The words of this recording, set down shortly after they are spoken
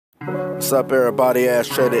What's up, everybody?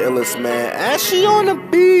 Ashtray the illest man. Ashy on the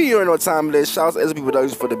beat. You already know what time it is. Shouts to SB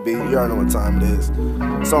Productions for the beat. You already know what time it is.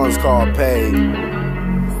 The song is called Paid.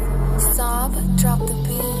 Sob, drop the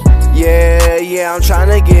beat. Yeah, I'm trying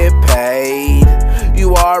to get paid.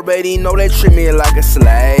 You already know they treat me like a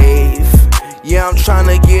slave. Yeah, I'm trying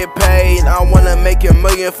to get paid. I wanna make a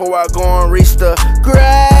million before I go and reach the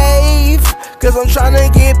grave. Cause I'm trying to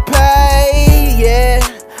get paid. Yeah,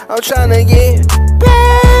 I'm trying to get paid.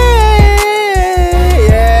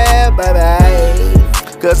 Yeah,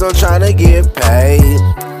 baby. Cause I'm trying to get paid.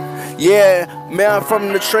 Yeah, man, I'm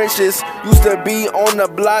from the trenches. Used to be on the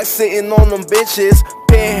block, sitting on them benches.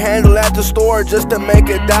 Panhandle at the store just to make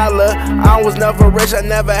 $1. I was never rich, I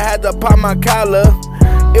never had to pop my collar.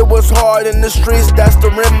 It was hard in the streets, that's the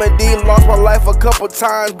remedy. Lost my life a couple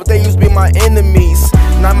times, but they used to be my enemies.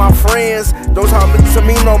 Not my friends, don't talk to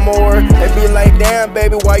me no more. They be like, damn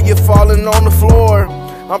baby, why you falling on the floor?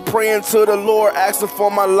 I'm praying to the Lord, asking for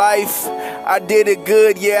my life. I did it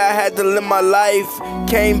good, yeah, I had to live my life.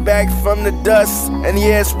 Came back from the dust, and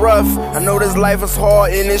yeah, it's rough. I know this life is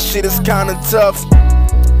hard, and this shit is kinda tough.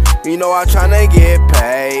 You know I'm tryna get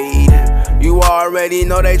paid. You already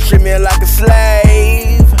know they treat me like a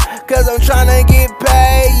slave. Cause I'm tryna get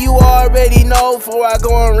paid. You already know before I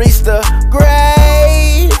go and reach the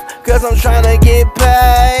grave. Cause I'm tryna get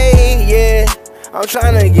paid. Yeah, I'm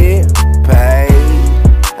tryna get paid.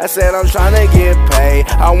 I said I'm tryna get paid.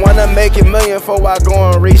 I wanna make $1 million before I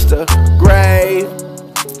go and reach the grave.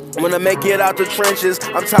 Wanna make it out the trenches.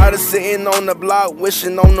 I'm tired of sitting on the block,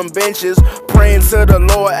 wishing on them benches. Praying to the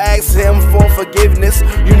Lord, ask him for forgiveness.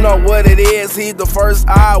 You know what it is, he's the first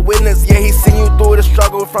eyewitness. Yeah, he seen you through the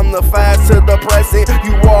struggle from the past to the present.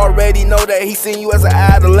 You already know that he seen you as an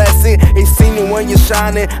adolescent. He seen you when you're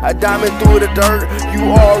shining, a diamond through the dirt.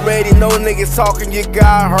 You already know niggas talking, you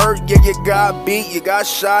got hurt. Yeah, you got beat, you got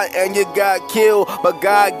shot, and you got killed. But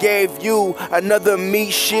God gave you another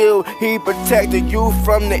meat shield. He protected you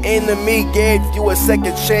from the enemy, gave you a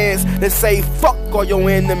second chance to say fuck all your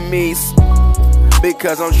enemies.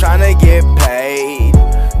 Because I'm tryna get paid.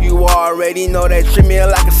 You already know they treat me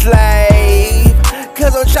like a slave.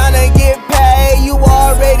 Cause I'm tryna get paid. You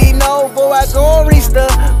already know before I go and reach the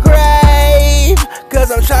grave.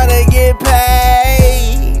 Cause I'm tryna get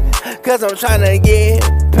paid. Cause I'm tryna get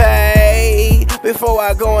paid. Before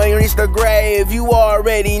I go and reach the grave, you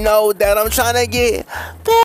already know that I'm tryna get paid.